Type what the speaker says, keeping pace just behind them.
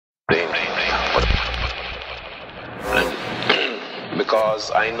And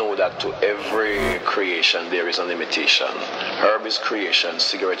because I know that to every creation there is an imitation. Herb is creation,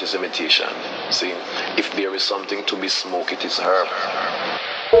 cigarette is imitation. See, if there is something to be smoked, it is herb.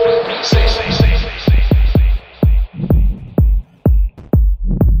 See.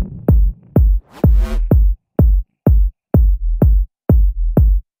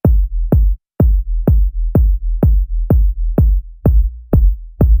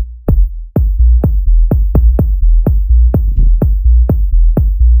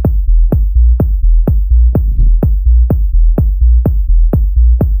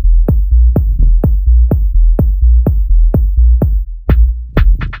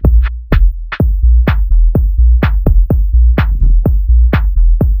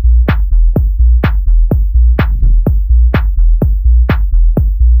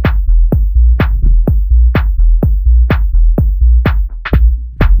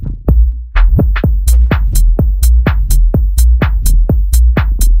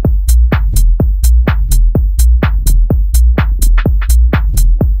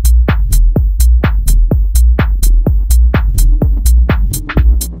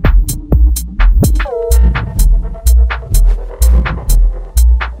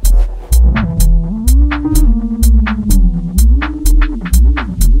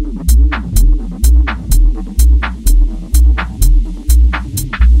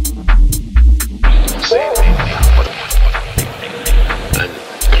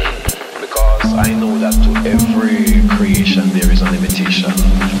 I know that to every creation there is an imitation.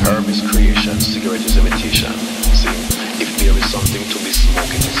 Herb is creation, cigarette is imitation. See, if there is something to be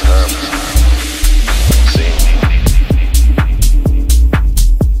smoked, it is herb. See.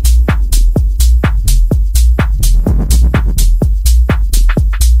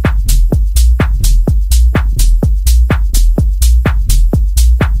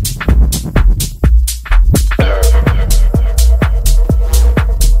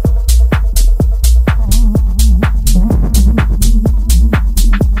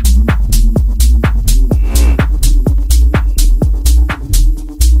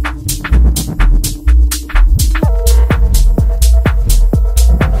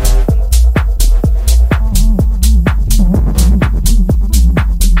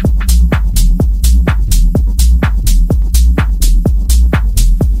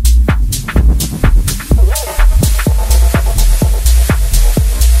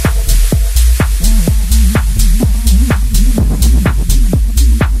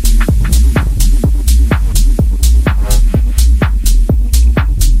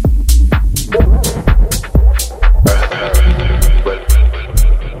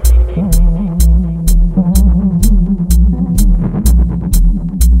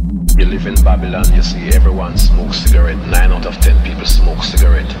 In Babylon, you see everyone smokes cigarette. 9 out of 10 people smoke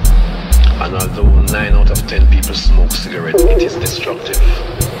cigarette. And although 9 out of 10 people smoke cigarette, it is destructive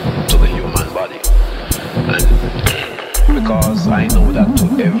to the human body. And because I know that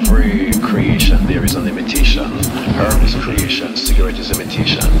to every creation there is an imitation. Herb is creation, cigarette is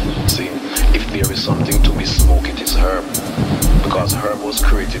imitation. See, if there is something to be smoked, it is herb. Because herb was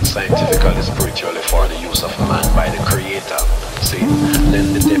created scientifically, spiritually for the use of man by the Creator. See,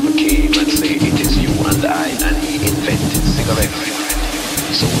 then the devil came and say, it is you and I, and he invented cigarette.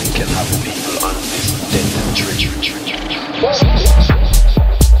 So we can have people on this dead tree.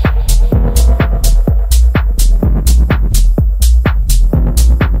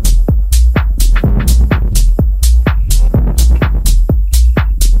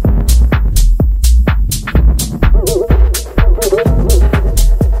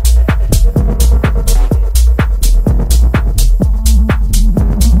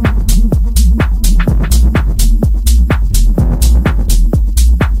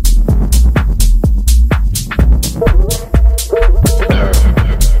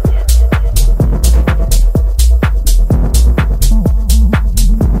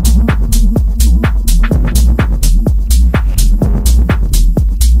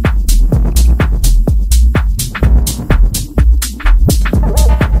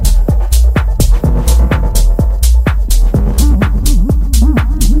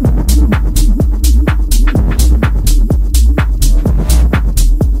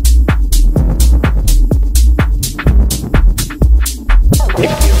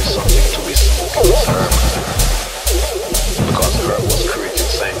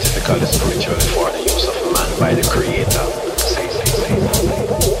 Spiritually for the use of man by the Creator.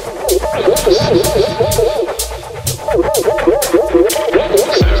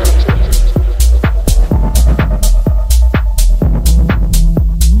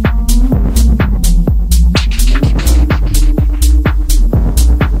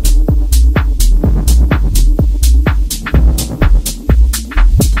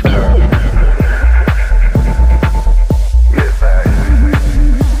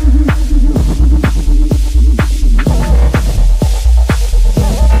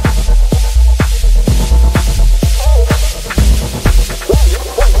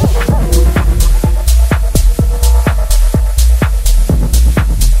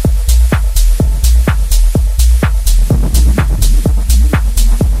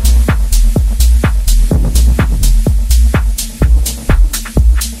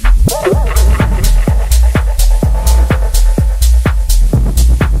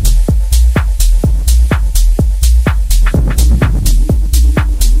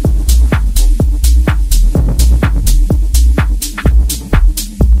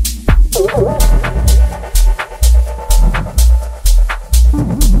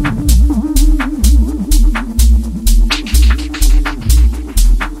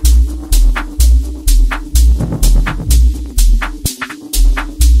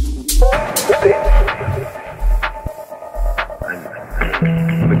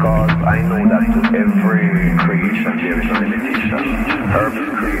 Herb's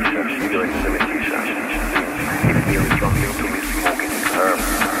creation of cigarette cemetery.